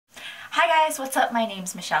Hi guys, what's up? My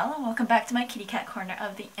name's Michelle and welcome back to my kitty cat corner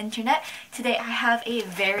of the internet. Today I have a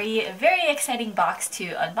very exciting box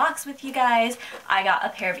to unbox with you guys. I got a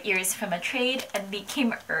pair of ears from a trade and they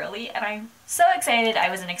came early and I'm so excited. I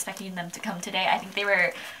wasn't expecting them to come today. I think they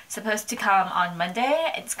were supposed to come on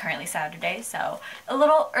Monday. It's currently Saturday, so a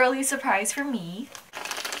little early surprise for me.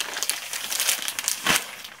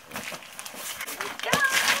 Here we go.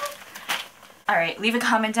 Alright, leave a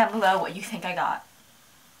comment down below what you think I got.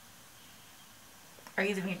 Are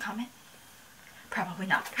you leaving a comment? Probably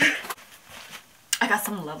not. I got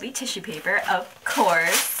some lovely tissue paper, of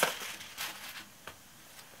course.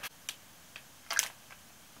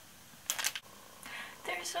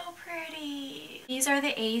 They're so pretty. These are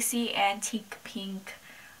the AC Antique Pink,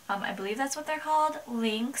 I believe that's what they're called,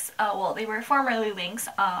 links. Well, they were formerly links.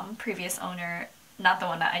 Previous owner, not the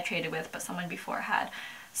one that I traded with, but someone before had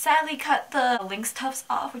sadly cut the lynx tufts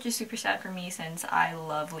off, which is super sad for me since I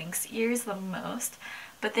love lynx ears the most.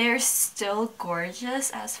 But they're still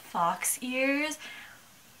gorgeous as fox ears.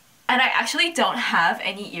 And I actually don't have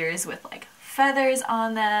any ears with like feathers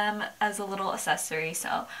on them as a little accessory,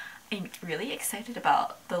 so I'm really excited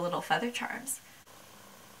about the little feather charms.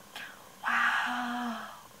 Wow.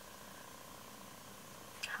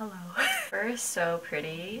 Hello. They're so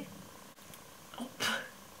pretty. Oh.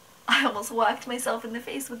 I almost whacked myself in the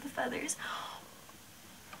face with the feathers.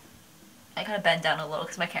 I gotta bend down a little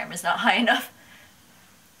because my camera's not high enough.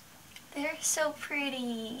 They're so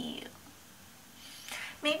pretty.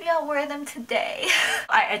 Maybe I'll wear them today.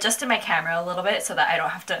 I adjusted my camera a little bit so that I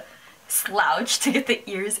don't have to slouch to get the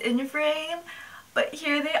ears in frame. But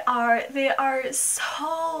here they are. They are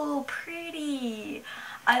so pretty.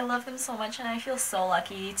 I love them so much and I feel so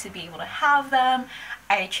lucky to be able to have them.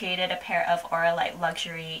 I traded a pair of Royale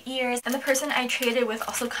luxury ears and the person I traded with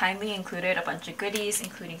also kindly included a bunch of goodies,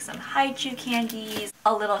 including some haichu candies,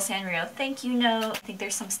 a little Sanrio thank you note. I think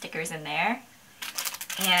there's some stickers in there.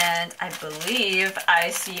 And I believe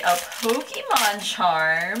I see a Pokemon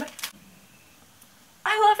charm.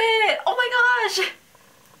 I love it! Oh my gosh!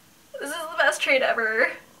 This is the best trade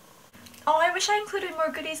ever. Oh, I wish I included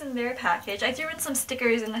more goodies in their package. I threw in some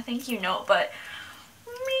stickers and a thank you note, but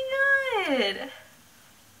oh my god!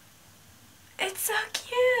 It's so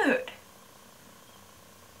cute!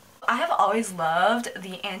 I have always loved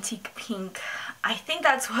the antique pink, I think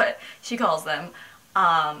that's what she calls them,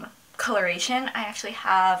 coloration. I actually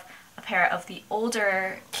have a pair of the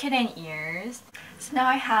older kitten ears. So now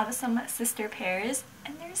I have some sister pairs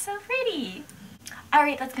and they're so pretty!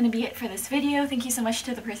 Alright, that's going to be it for this video. Thank you so much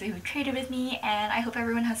to the person who traded with me and I hope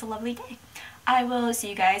everyone has a lovely day. I will see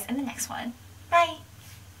you guys in the next one. Bye!